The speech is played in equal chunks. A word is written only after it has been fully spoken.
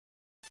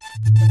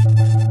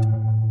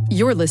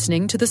You're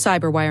listening to the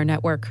Cyberwire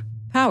Network,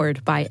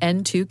 powered by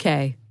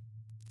N2K.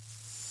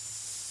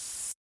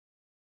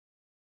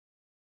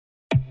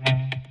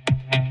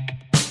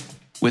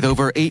 With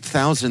over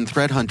 8,000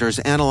 threat hunters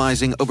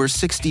analyzing over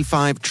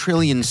 65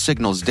 trillion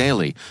signals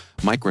daily,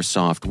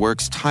 Microsoft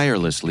works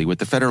tirelessly with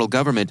the federal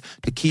government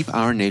to keep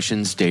our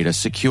nation's data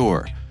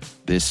secure.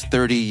 This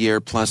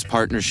 30-year-plus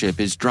partnership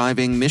is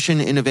driving mission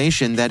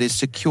innovation that is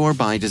secure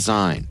by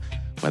design.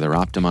 Whether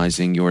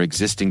optimizing your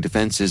existing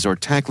defenses or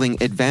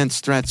tackling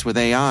advanced threats with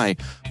AI,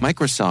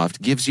 Microsoft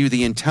gives you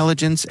the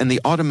intelligence and the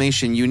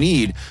automation you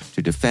need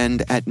to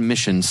defend at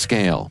mission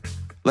scale.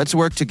 Let's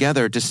work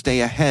together to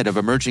stay ahead of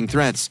emerging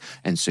threats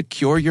and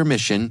secure your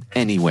mission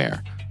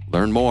anywhere.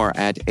 Learn more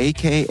at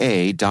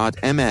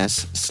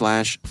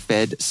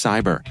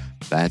aka.ms/fedcyber.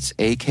 That's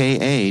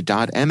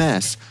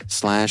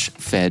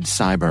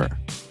aka.ms/fedcyber.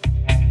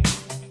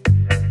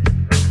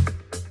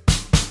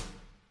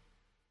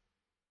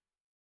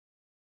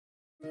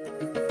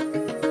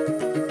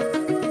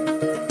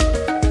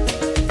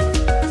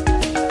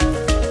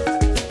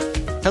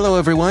 Hello,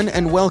 everyone,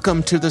 and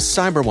welcome to the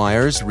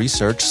Cyberwire's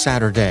Research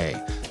Saturday.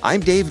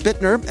 I'm Dave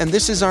Bittner, and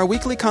this is our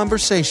weekly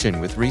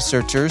conversation with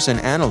researchers and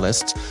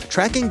analysts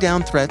tracking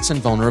down threats and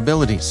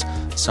vulnerabilities,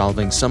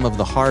 solving some of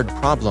the hard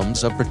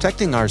problems of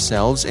protecting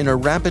ourselves in a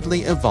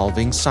rapidly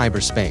evolving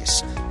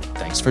cyberspace.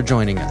 Thanks for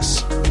joining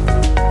us.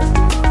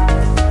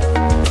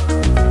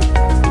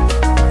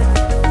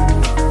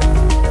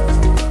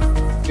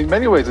 In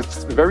many ways,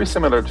 it's very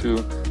similar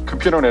to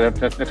computer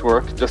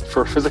network, just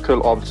for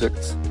physical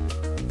objects.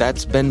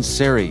 That's Ben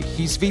Seri.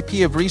 He's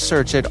VP of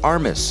Research at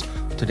Armis.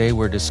 Today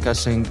we're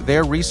discussing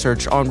their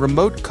research on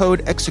remote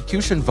code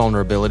execution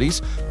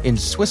vulnerabilities in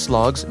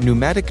Swisslog's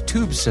pneumatic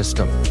tube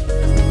system.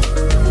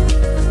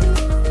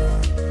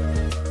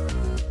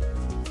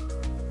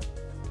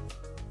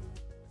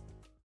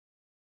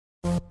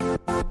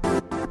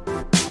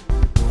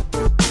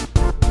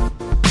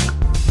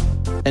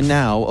 And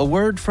now, a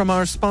word from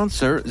our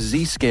sponsor,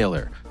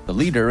 Zscaler, the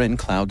leader in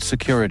cloud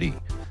security.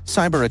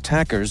 Cyber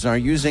attackers are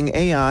using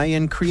AI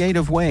in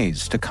creative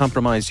ways to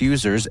compromise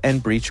users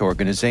and breach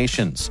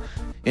organizations.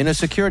 In a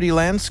security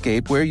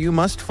landscape where you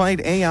must fight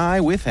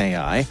AI with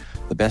AI,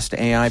 the best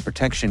AI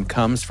protection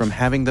comes from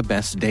having the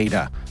best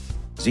data.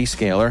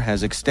 Zscaler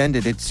has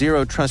extended its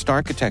Zero Trust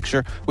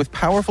architecture with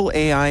powerful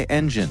AI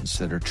engines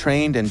that are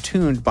trained and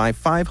tuned by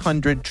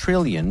 500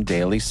 trillion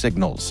daily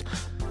signals.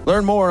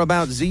 Learn more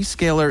about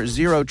Zscaler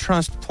Zero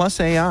Trust plus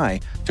AI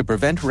to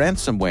prevent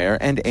ransomware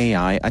and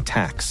AI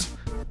attacks.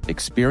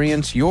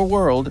 Experience your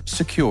world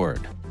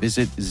secured.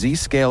 Visit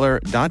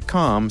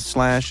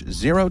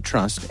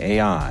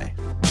zscaler.com/zerotrustai.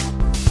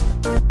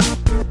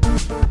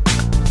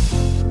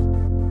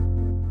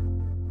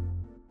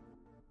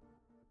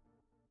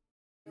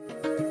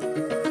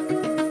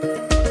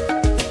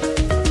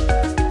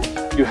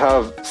 You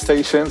have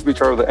stations,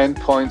 which are the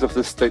endpoints of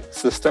the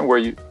system,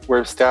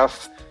 where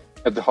staff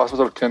at the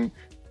hospital can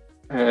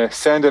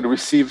send and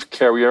receive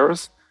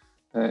carriers.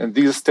 And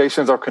these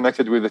stations are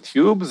connected with the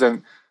tubes,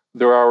 and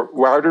there are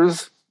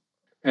routers,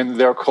 and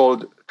they're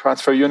called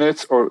transfer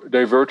units or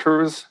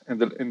diverters in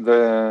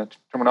the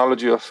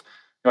terminology of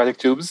pneumatic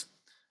tubes.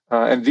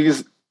 And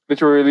these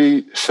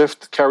literally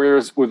shift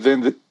carriers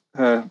within the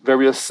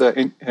various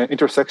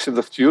intersections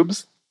of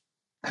tubes.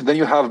 And then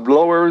you have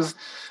blowers.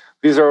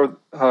 These are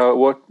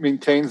what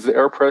maintains the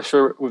air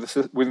pressure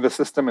within the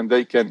system, and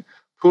they can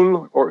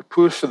pull or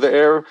push the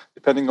air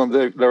depending on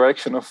the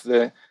direction of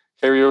the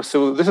carrier.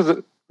 So this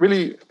is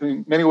really,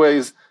 in many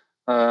ways,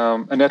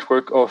 a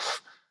network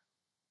of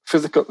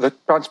that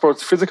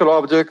transports physical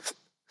objects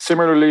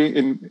similarly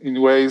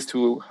in ways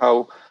to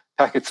how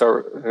packets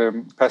are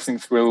passing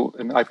through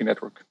an IP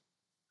network.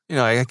 You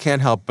know, I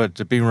can't help but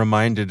to be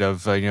reminded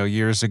of,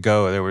 years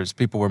ago,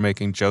 people were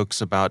making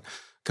jokes about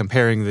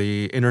comparing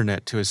the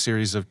internet to a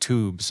series of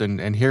tubes.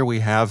 And here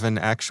we have an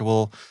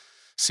actual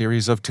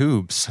series of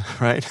tubes,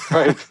 right?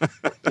 Right.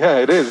 Yeah,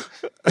 it is.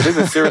 It is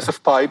a series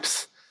of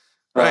pipes.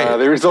 Right.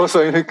 There is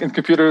also in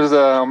computers,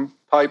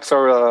 pipes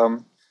are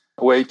a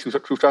way to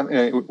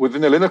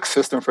within a Linux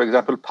system, for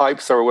example,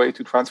 pipes are a way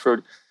to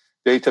transfer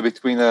data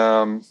between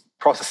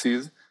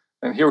processes.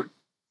 And here,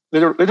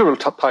 literal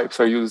pipes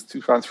are used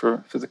to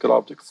transfer physical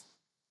objects.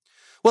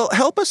 Well,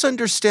 help us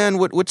understand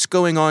what's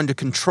going on to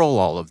control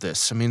all of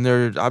this. I mean,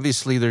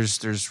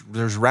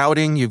 there's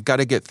routing. You've got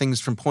to get things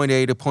from point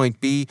A to point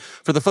B.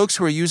 For the folks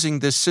who are using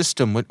this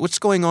system, what's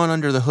going on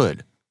under the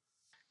hood?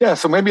 Yeah,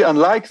 so maybe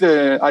unlike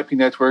the IP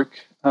network,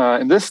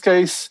 in this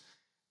case,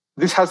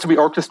 this has to be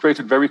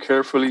orchestrated very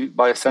carefully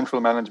by a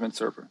central management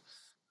server.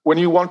 When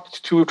you want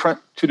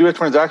to do a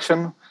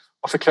transaction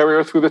of a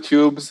carrier through the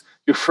tubes,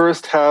 you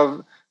first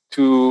have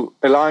to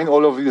align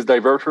all of these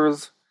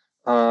diverters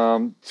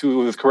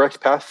to the correct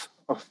path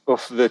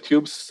of the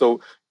tubes.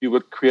 So you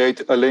would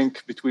create a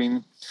link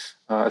between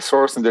a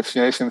source and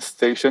destination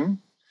station.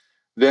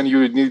 Then you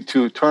would need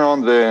to turn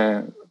on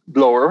the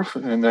blower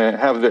and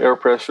have the air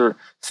pressure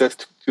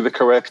set to the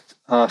correct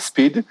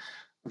speed.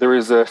 There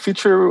is a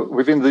feature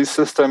within these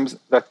systems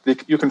that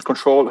you can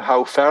control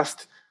how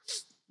fast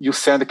you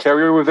send a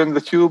carrier within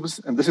the tubes.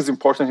 And this is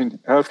important in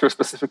healthcare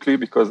specifically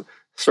because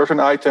certain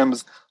items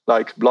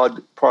like blood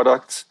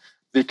products,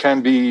 they can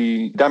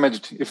be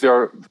damaged if they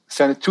are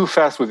sent too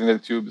fast within the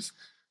tubes.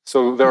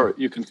 So there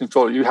you can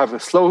control. You have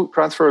slow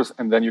transfers,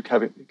 and then you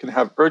can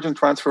have urgent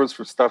transfers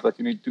for stuff that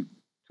you need to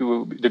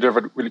be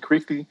delivered really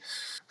quickly.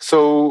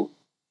 So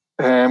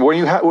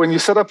when you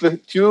set up the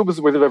tubes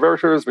with the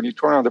diverters, when you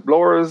turn on the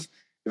blowers,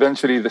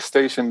 eventually the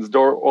station's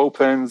door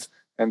opens,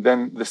 and then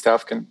the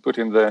staff can put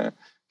in the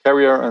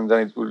carrier, and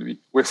then it will be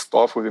whisked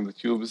off within the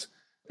tubes.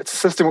 It's a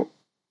system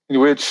in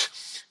which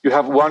you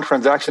have one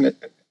transaction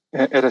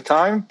at a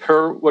time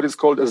per what is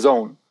called a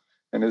zone.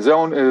 And a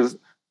zone is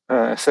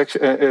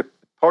a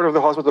part of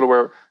the hospital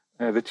where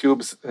the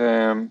tubes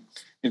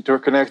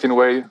interconnect in a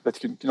way that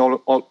you can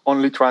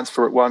only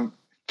transfer one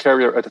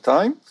carrier at a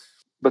time.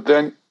 But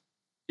then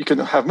you can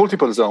have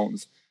multiple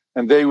zones,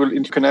 and they will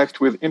interconnect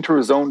with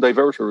inter-zone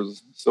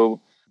diverters.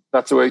 So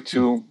that's a way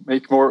to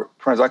make more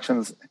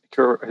transactions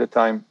occur at a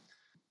time.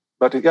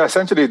 But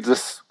essentially, it's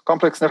this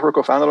complex network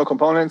of analog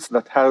components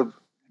that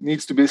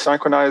needs to be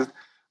synchronized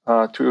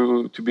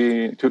to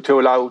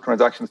allow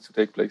transactions to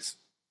take place.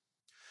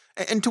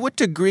 And to what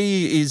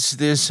degree is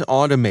this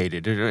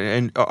automated?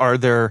 And are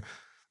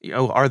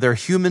there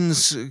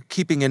humans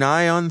keeping an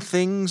eye on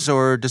things,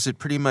 or does it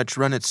pretty much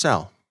run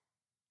itself?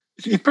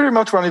 It pretty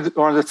much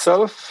runs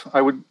itself.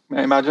 I would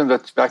imagine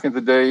that back in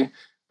the day,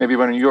 maybe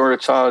when you were a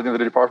child in the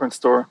department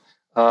store,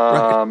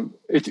 right.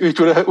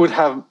 it would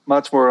have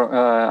much more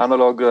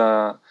analog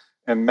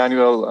and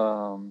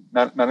manual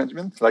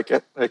management, like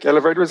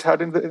elevators had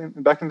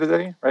back in the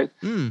day, right?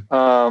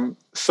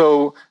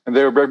 So, and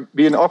there would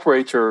be an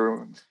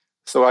operator.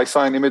 So I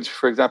saw an image,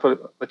 for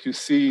example, that you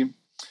see.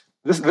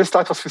 This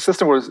type of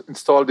system was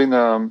installed in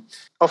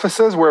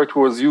offices where it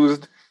was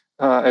used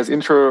as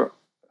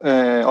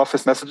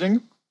office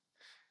messaging,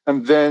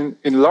 and then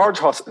in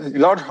large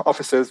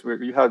offices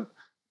where you had,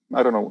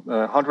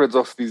 hundreds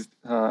of these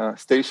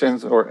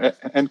stations or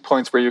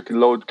endpoints where you can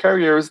load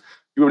carriers,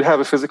 you would have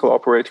a physical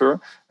operator,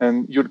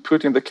 and you'd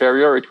put in the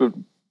carrier. It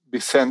would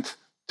be sent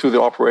to the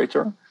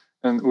operator,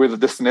 and with a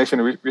destination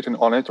written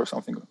on it or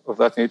something of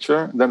that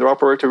nature. And then the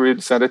operator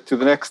would send it to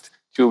the next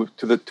tube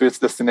to its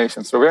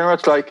destination. So very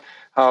much like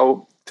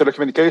how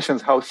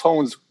telecommunications, how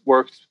phones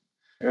worked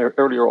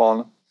earlier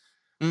on.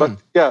 But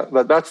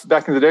that's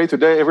back in the day.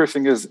 Today,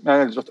 everything is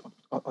managed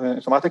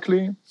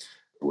automatically.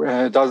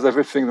 Does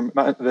everything.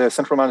 The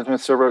central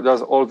management server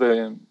does all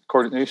the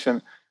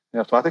coordination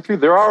automatically.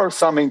 There are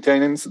some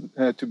maintenance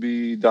to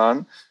be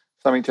done.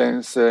 Some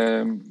maintenance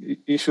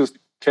issues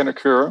can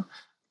occur.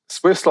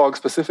 Swisslog,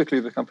 specifically,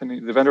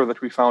 the vendor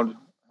that we found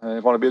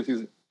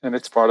vulnerabilities in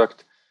its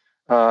product,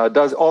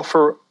 does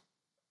offer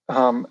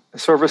a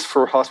service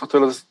for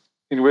hospitals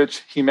in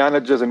which he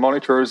manages and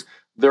monitors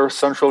their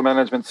central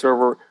management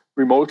server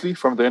remotely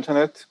from the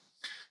internet,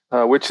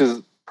 which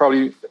is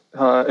probably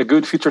a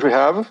good feature to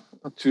have.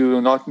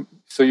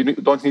 So you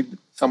don't need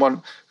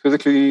someone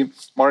physically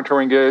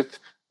monitoring it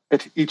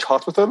at each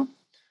hospital.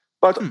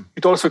 But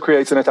it also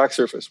creates an attack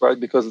surface, right?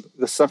 Because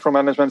the central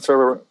management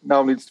server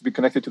now needs to be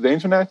connected to the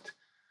internet.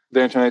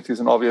 The internet is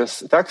an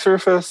obvious attack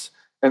surface.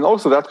 And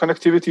also that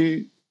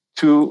connectivity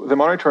to the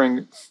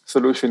monitoring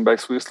solution by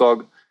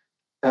Swisslog,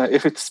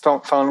 if it's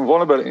found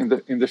vulnerable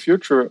in the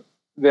future,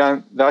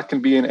 then that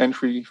can be an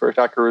entry for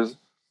attackers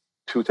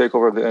to take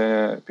over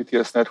the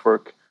PTS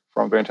network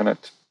from the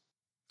internet.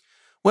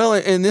 Well,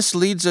 and this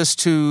leads us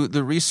to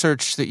the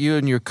research that you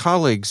and your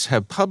colleagues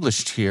have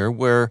published here,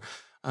 where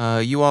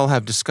you all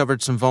have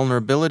discovered some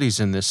vulnerabilities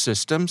in this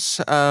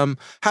systems.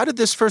 How did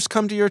this first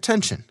come to your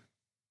attention?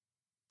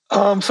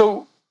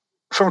 So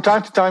from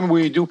time to time,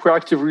 we do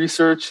proactive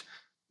research.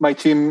 My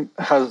team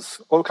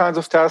has all kinds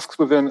of tasks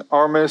within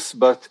Armis,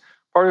 but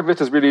part of it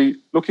is really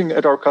looking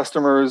at our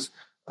customers'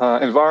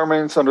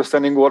 environments,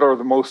 understanding what are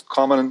the most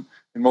common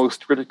and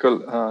most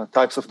critical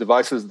types of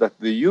devices that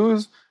they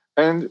use,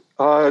 and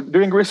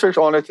doing research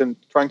on it and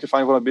trying to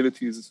find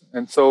vulnerabilities.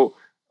 And so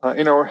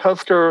in our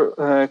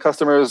healthcare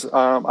customers,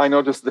 I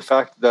noticed the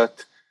fact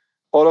that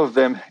all of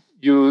them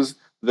use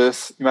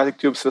this pneumatic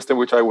tube system,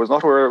 which I was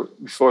not aware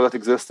before that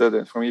existed.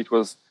 And for me, it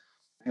was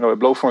a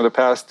blow from the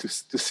past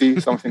to see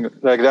something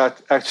like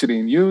that actually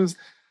in use.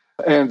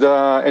 And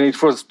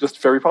it was just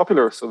very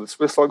popular. So the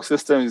Swisslog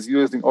system is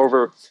used in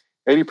over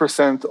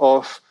 80%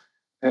 of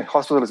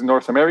hospitals in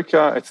North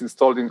America. It's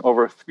installed in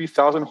over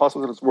 3,000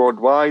 hospitals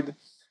worldwide.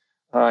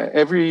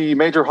 Every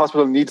major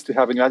hospital needs to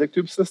have a pneumatic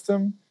tube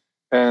system,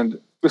 and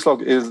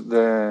Swisslog is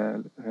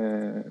the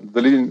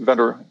leading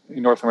vendor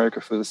in North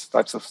America for these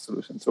types of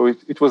solutions. So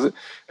it was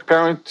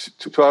apparent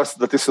to us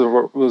that this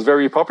was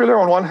very popular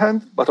on one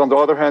hand, but on the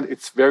other hand,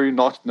 it's very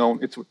not known.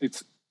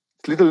 It's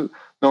little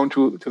known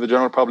to the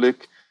general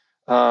public,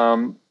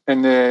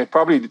 and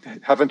probably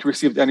haven't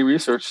received any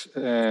research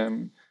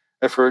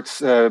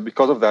efforts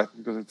because of that,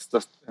 because it's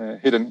just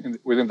hidden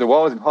within the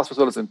walls in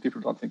hospitals and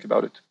people don't think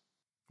about it.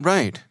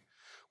 Right.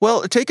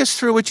 Well, take us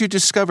through what you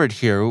discovered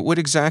here. What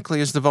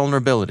exactly is the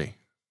vulnerability?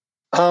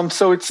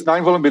 So it's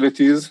 9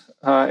 vulnerabilities,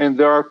 and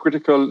they are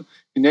critical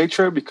in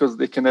nature because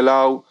they can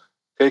allow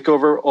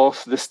takeover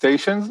of the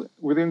stations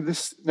within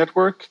this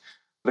network.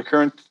 The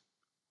current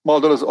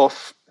models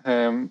of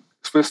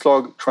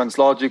Swisslog,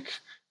 Translogic,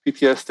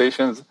 PTS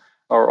stations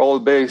are all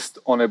based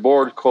on a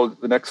board called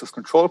the Nexus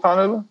Control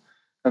Panel.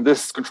 And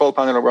this control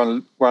panel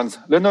runs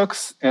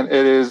Linux, and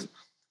it is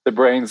the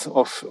brains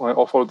of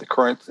all the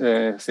current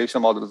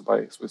station models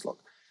by Swisslog.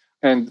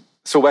 And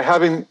so by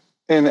having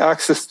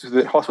access to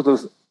the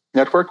hospital's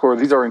network where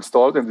these are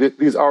installed, and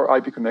these are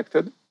IP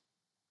connected,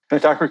 an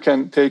attacker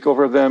can take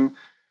over them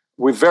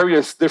with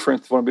various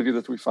different vulnerabilities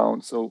that we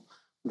found. So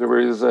there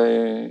is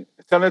a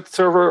telnet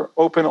server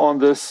open on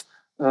this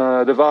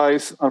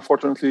device,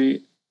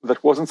 unfortunately,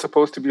 that wasn't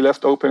supposed to be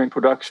left open in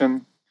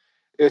production.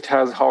 It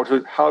has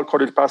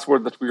hard-coded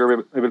password that we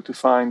are able to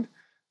find.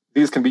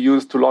 These can be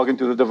used to log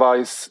into the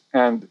device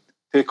and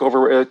take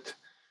over it.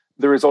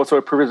 There is also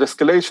a privilege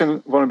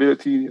escalation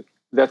vulnerability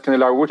that can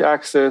allow root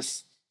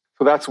access.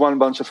 So that's one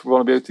bunch of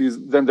vulnerabilities.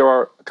 Then there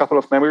are a couple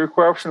of memory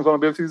corruption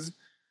vulnerabilities.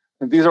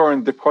 And these are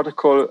in the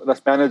protocol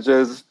that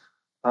manages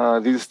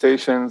these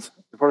stations,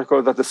 the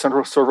protocol that the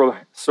central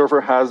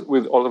server has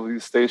with all of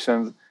these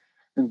stations.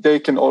 And they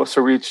can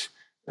also reach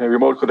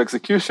remote code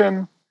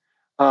execution.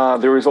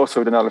 There is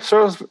also a denial of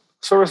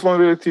service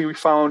vulnerability we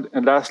found.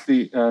 And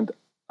lastly, and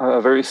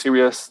a very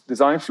serious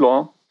design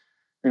flaw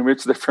in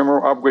which the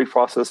firmware upgrade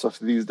process of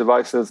these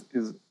devices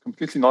is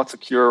completely not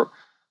secure.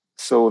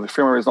 So the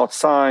firmware is not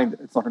signed,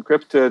 it's not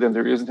encrypted, and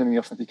there isn't any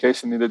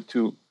authentication needed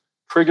to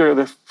trigger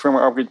the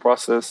firmware upgrade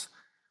process.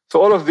 So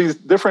all of these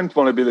different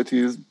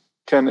vulnerabilities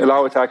can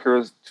allow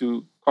attackers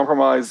to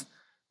compromise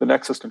the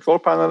Nexus control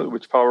panel,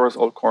 which powers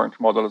all current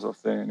models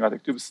of the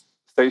pneumatic tube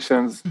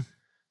stations.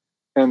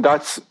 And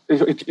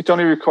it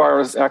only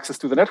requires access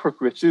to the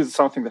network, which is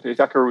something that the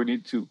attacker would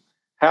need to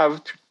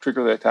have to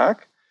trigger the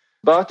attack.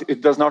 But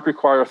it does not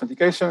require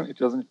authentication. It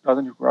doesn't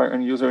require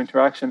any user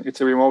interaction. It's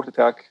a remote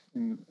attack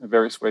in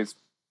various ways.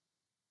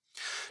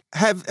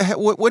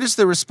 What has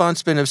the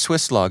response been of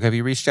Swisslog? Have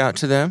you reached out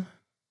to them?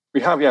 We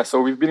have, yeah. So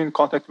we've been in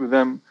contact with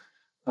them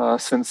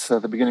since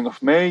the beginning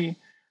of May.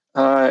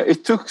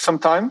 It took some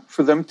time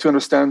for them to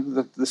understand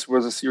that this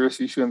was a serious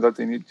issue and that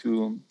they need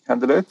to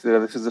handle it.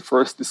 This is the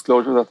first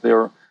disclosure that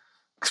they're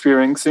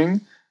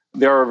experiencing.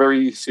 They are a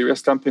very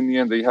serious company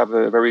and they have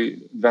a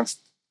very advanced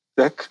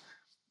tech,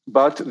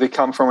 but they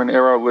come from an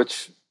era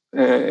which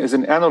is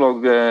an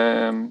analog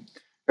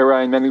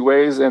era in many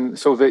ways. And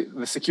so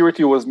the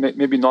security was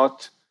maybe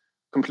not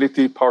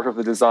completely part of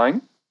the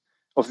design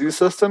of these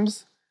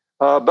systems,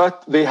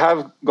 but they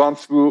have gone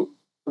through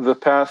the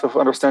path of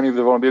understanding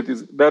the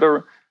vulnerabilities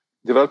better,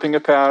 developing a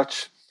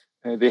patch.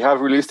 They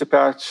have released a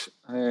patch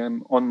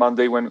on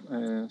Monday,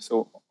 on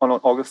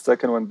August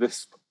 2nd, when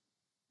this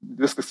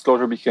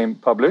disclosure became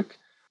public,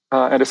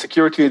 and a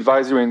security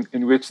advisory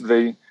in which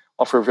they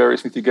offer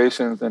various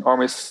mitigations. And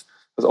Armis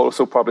has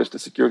also published a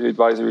security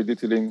advisory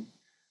detailing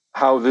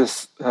how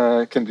this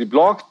can be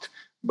blocked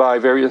by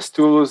various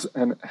tools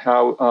and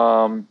how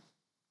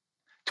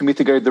to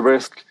mitigate the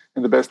risk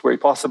in the best way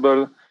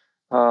possible.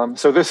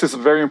 So this is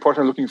very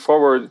important looking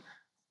forward.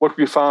 What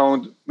we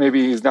found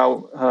maybe is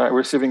now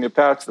receiving a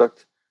patch that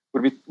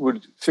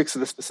would fix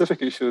the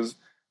specific issues,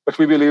 but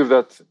we believe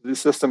that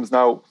these systems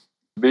now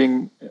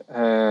being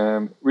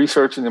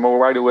researched in a more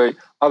wider way,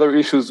 other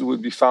issues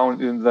would be found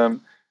in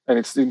them, and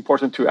it's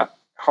important to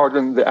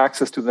harden the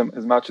access to them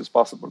as much as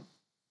possible.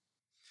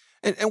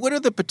 And what are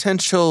the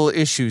potential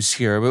issues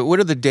here? What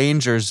are the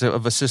dangers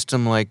of a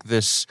system like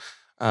this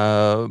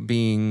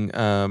being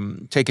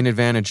taken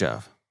advantage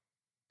of?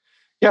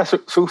 Yeah,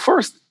 so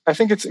first, I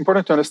think it's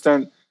important to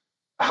understand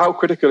how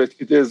critical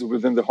it is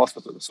within the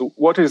hospital. So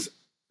what is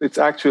its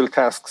actual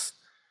tasks?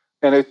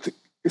 And it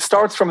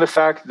starts from the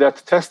fact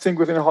that testing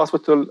within a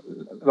hospital,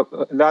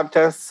 lab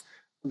tests,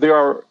 there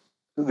are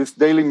this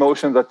daily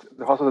motion that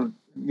the hospital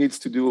needs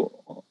to do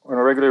on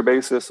a regular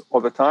basis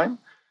all the time.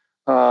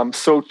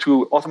 So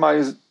to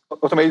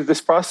automate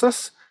this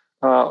process,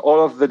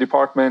 all of the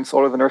departments,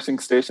 all of the nursing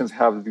stations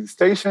have these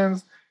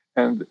stations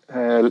and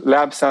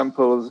lab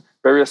samples,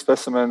 various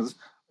specimens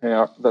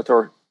that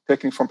are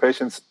taken from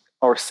patients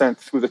are sent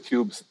through the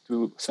tubes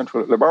to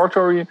central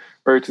laboratory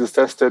where it is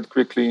tested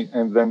quickly,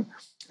 and then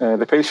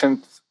the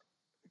patient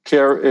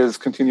care is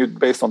continued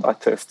based on that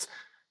test.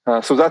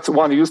 So that's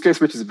one use case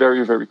which is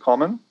very, very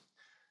common.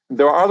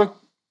 There are other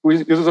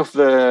uses of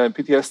the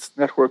PTS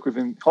network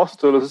within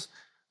hospitals.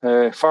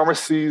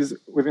 Pharmacies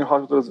within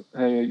hospitals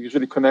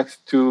usually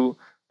connect to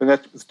the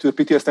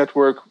PTS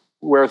network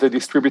where they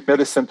distribute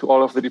medicine to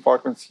all of the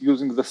departments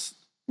using this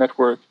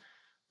network.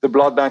 The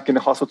blood bank in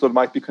the hospital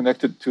might be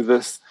connected to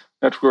this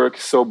network,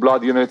 so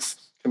blood units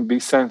can be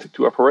sent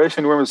to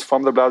operation rooms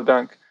from the blood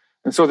bank.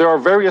 And so there are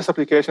various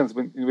applications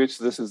in which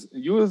this is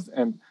used,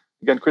 and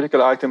again,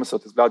 critical items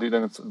such as blood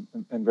units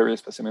and various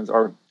specimens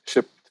are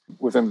shipped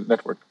within the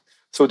network.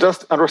 So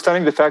just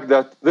understanding the fact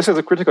that this is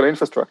a critical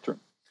infrastructure,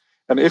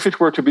 and if it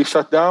were to be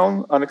shut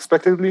down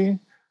unexpectedly,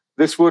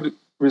 this would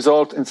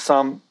result in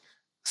some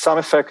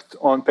effect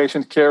on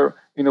patient care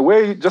in a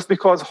way, just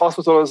because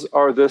hospitals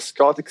are this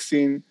chaotic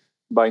scene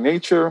by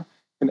nature,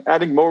 And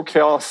adding more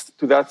chaos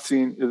to that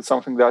scene is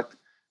something that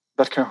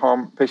can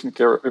harm patient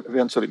care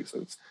eventually.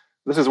 So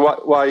this is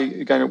why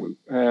again,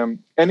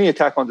 any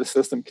attack on the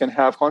system can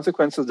have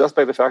consequences just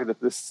by the fact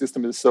that this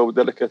system is so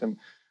delicate and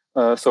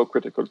so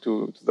critical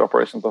to the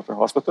operations of a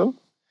hospital.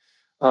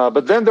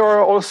 But then there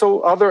are also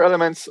other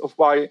elements of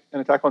why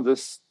an attack on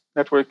this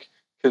network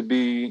could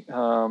be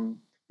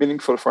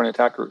meaningful for an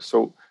attacker.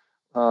 So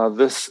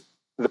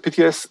the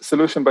PTS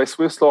solution by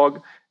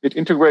Swisslog, it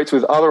integrates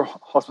with other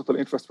hospital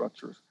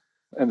infrastructures,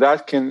 and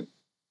that can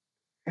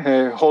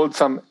hold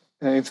some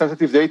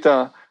insensitive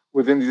data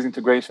within these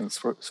integrations.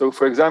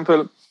 For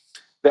example,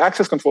 the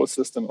access control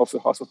system of the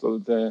hospital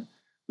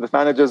that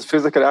manages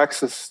physical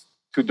access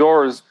to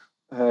doors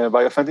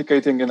by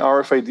authenticating an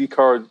RFID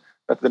card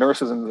that the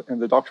nurses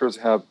and the doctors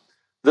have.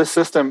 This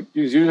system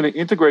is usually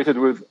integrated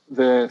with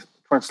the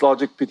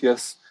TransLogic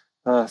PTS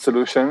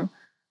solution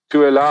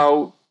to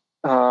allow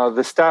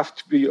the staff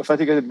to be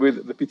authenticated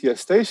with the PTS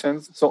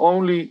stations, so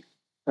only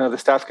the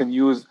staff can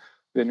use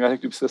the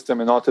pneumatic tube system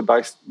and not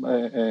by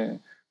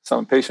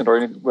some patient or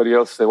anybody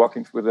else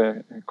walking through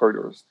the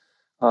corridors.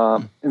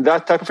 And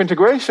that type of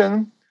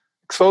integration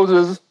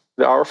exposes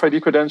the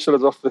RFID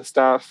credentials of the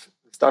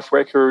staff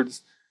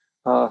records,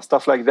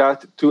 stuff like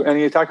that, to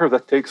any attacker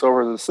that takes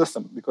over the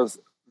system, because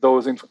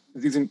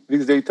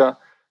these data,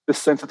 this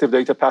sensitive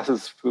data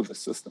passes through the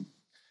system.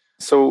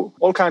 So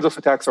all kinds of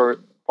attacks are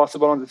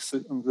possible on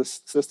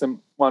this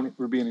system. One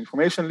would be an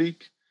information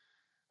leak.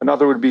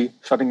 Another would be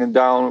shutting it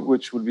down,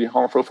 which would be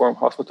harmful for a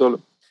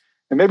hospital.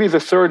 And maybe the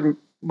third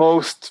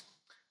most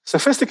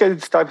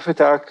sophisticated type of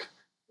attack,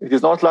 it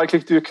is not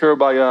likely to occur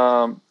by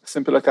a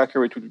simple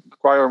attacker. It would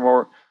require a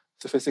more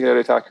sophisticated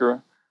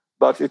attacker.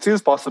 But it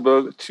is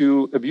possible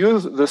to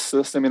abuse this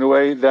system in a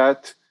way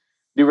that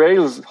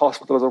derails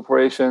hospitals'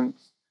 operation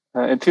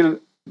until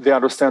they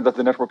understand that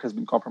the network has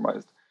been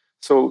compromised.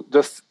 So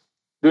just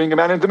doing a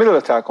man-in-the-middle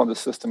attack on the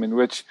system in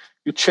which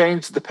you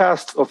change the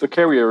paths of the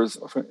carriers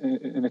of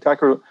an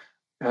attacker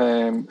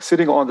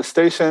sitting on the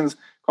stations,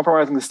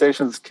 compromising the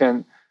stations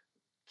can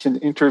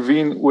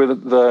intervene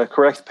with the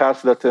correct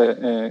path that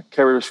the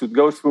carrier should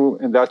go through,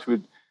 and that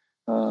would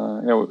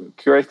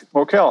create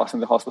more chaos in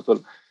the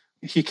hospital.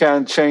 He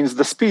can change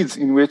the speeds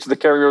in which the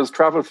carriers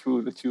travel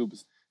through the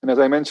tubes. And as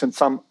I mentioned,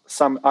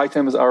 some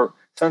items are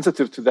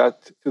sensitive to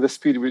the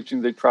speed which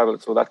they travel,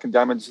 so that can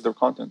damage their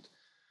content.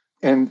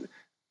 And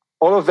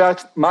all of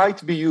that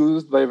might be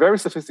used by a very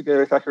sophisticated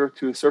attacker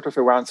to sort of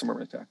a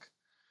ransomware attack.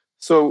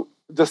 So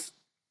just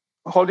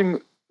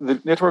holding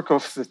the network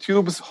of the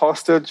tubes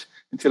hostage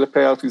until a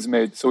payout is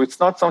made. So it's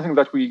not something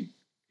that we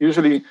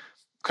usually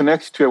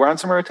connect to a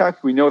ransomware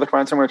attack. We know that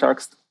ransomware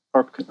attacks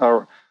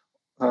are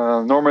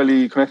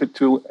normally connected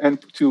to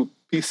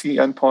PC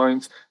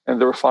endpoints and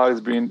their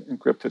files being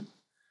encrypted.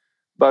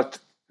 But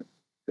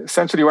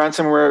essentially,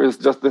 ransomware is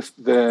just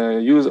the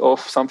use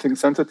of something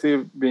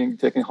sensitive being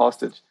taken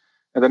hostage.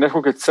 And the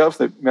network itself,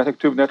 the pneumatic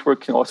tube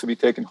network, can also be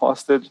taken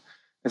hostage.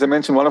 As I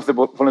mentioned, one of the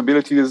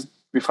vulnerabilities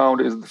we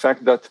found is the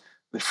fact that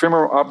the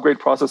firmware upgrade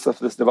process of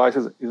this device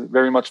is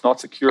very much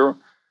not secure.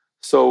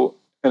 So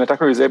an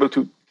attacker is able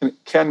to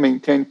can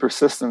maintain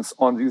persistence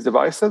on these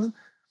devices.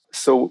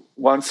 So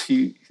once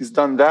he's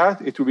done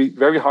that, it will be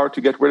very hard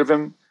to get rid of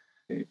him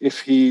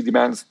if he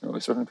demands a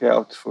certain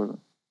payout for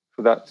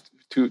that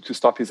to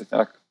stop his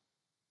attack.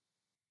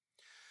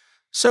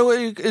 So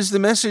is the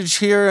message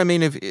here, I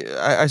mean,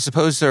 I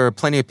suppose there are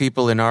plenty of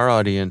people in our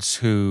audience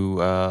who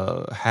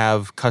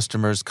have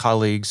customers,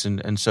 colleagues,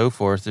 and so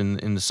forth in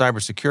the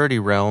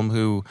cybersecurity realm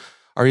who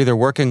are either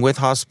working with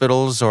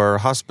hospitals or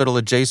hospital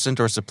adjacent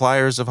or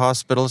suppliers of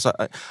hospitals.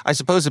 I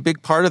suppose a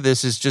big part of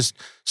this is just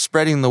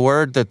spreading the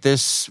word that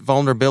this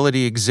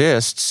vulnerability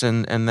exists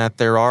and that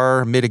there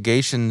are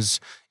mitigations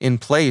in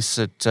place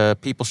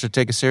that people should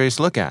take a serious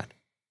look at.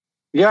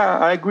 Yeah,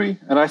 I agree.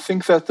 And I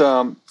think that,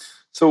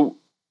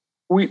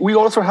 we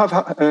also have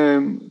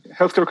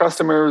healthcare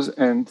customers,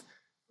 and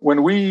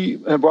when we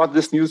brought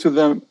this news to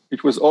them,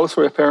 it was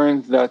also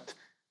apparent that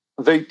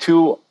they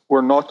too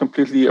were not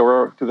completely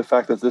aware to the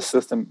fact that this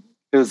system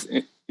is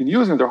in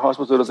use in their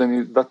hospitals,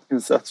 and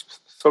that's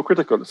so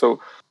critical. So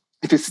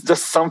it is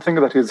just something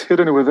that is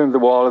hidden within the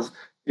walls.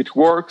 It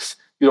works.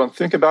 You don't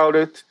think about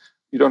it.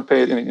 You don't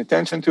pay any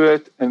attention to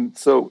it, and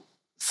so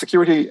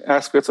security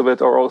aspects of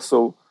it are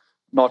also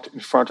not in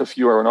front of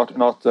you, or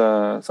not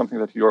something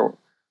that you're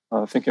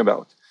thinking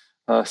about.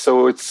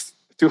 So it's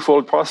a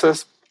twofold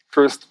process.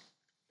 First,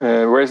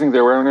 raising the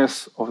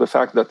awareness of the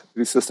fact that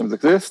these systems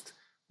exist,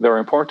 they're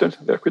important,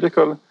 they're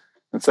critical.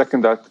 And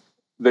second, that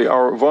they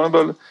are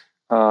vulnerable,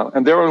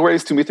 and there are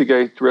ways to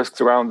mitigate risks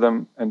around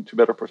them and to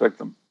better protect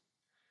them.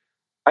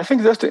 I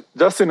think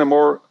just in a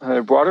more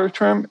broader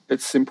term,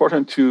 it's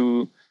important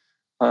to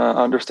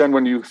understand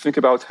when you think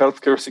about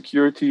healthcare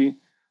security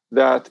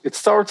that it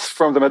starts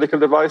from the medical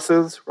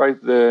devices, right?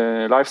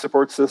 The life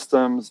support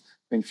systems,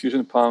 the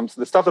infusion pumps,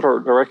 the stuff that are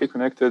directly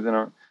connected and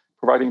are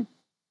providing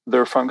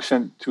their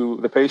function to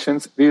the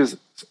patients. These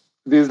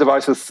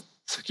devices'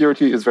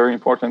 security is very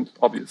important,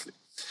 obviously.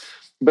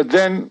 But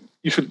then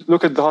you should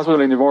look at the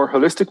hospital in a more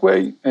holistic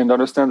way and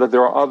understand that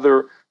there are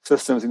other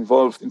systems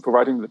involved in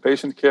providing the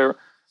patient care.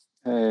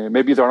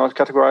 Maybe they are not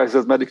categorized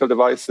as medical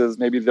devices.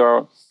 Maybe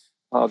there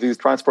are these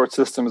transport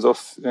systems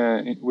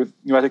with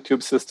pneumatic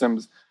tube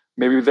systems.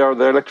 Maybe they are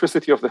the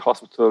electricity of the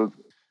hospital,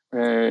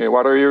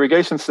 water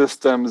irrigation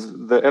systems,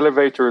 the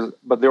elevators.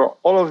 But there are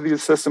all of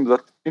these systems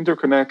that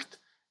interconnect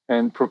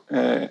and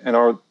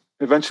are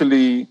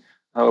eventually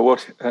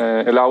what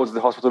allows the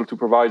hospital to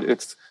provide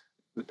its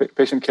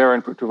patient care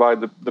and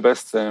provide the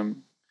best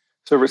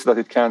service that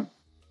it can.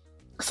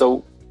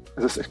 So,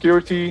 as a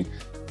security,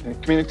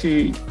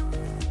 community,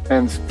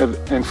 and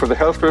for the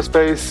healthcare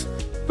space,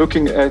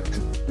 looking at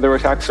their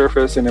attack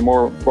surface in a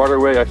more broader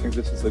way, I think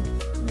this is a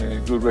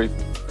good way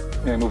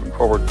moving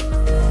forward.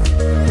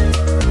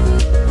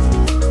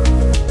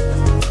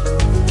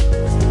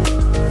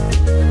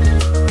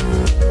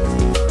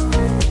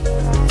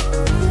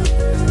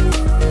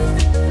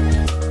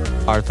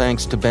 Our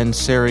thanks to Ben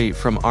Seri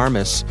from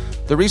Armis.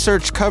 The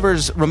research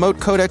covers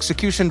remote code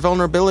execution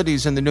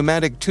vulnerabilities in the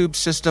pneumatic tube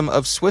system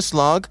of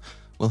Swisslog.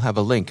 We'll have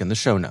a link in the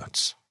show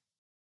notes.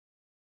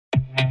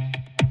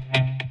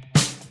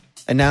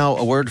 And now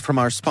a word from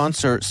our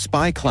sponsor,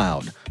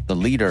 SpyCloud, the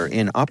leader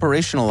in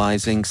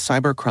operationalizing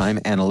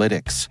cybercrime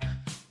analytics.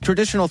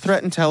 Traditional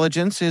threat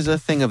intelligence is a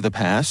thing of the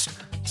past.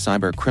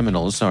 Cyber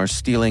criminals are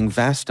stealing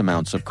vast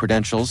amounts of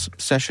credentials,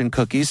 session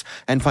cookies,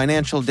 and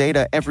financial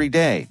data every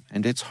day,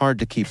 and it's hard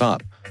to keep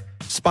up.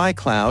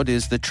 SpyCloud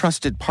is the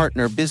trusted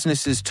partner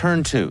businesses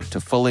turn to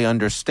fully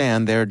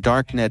understand their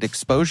darknet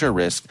exposure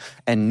risk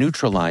and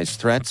neutralize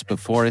threats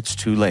before it's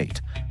too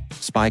late.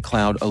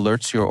 SpyCloud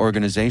alerts your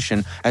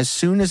organization as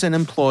soon as an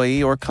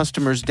employee or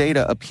customer's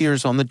data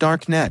appears on the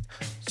dark net,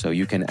 so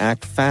you can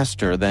act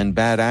faster than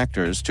bad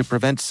actors to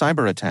prevent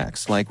cyber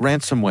attacks like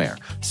ransomware,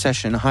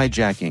 session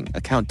hijacking,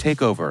 account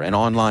takeover, and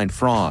online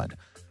fraud.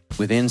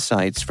 With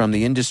insights from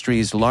the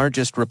industry's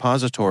largest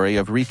repository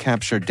of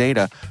recaptured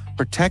data,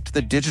 protect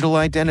the digital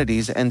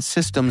identities and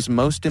systems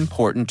most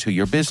important to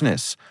your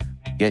business.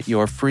 Get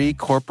your free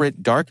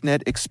corporate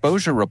darknet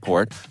exposure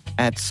report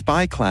at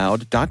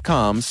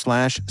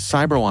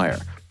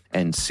spycloud.com/cyberwire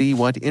and see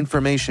what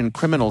information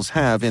criminals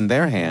have in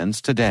their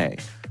hands today.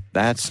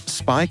 That's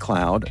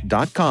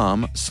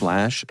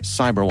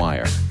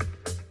spycloud.com/cyberwire.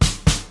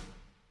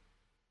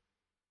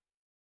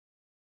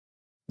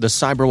 The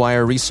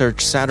CyberWire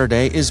Research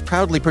Saturday is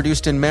proudly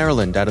produced in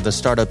Maryland out of the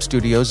startup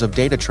studios of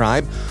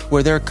DataTribe,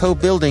 where they're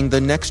co-building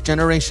the next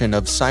generation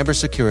of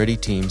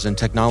cybersecurity teams and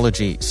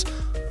technologies.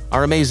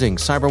 Our amazing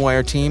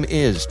CyberWire team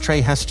is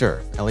Trey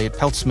Hester, Elliot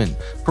Peltzman,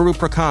 Puru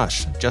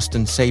Prakash,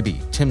 Justin Sabi,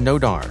 Tim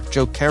Nodar,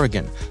 Joe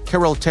Kerrigan,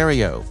 Carol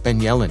Terrio,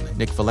 Ben Yellen,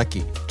 Nick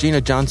Valecki,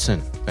 Gina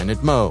Johnson,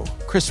 Bennett Moe,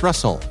 Chris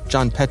Russell,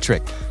 John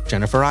Petrick,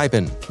 Jennifer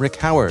Iben, Rick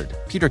Howard,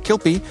 Peter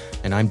Kilpie,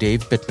 and I'm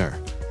Dave Bittner.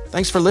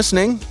 Thanks for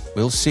listening.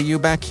 We'll see you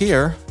back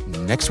here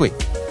next week.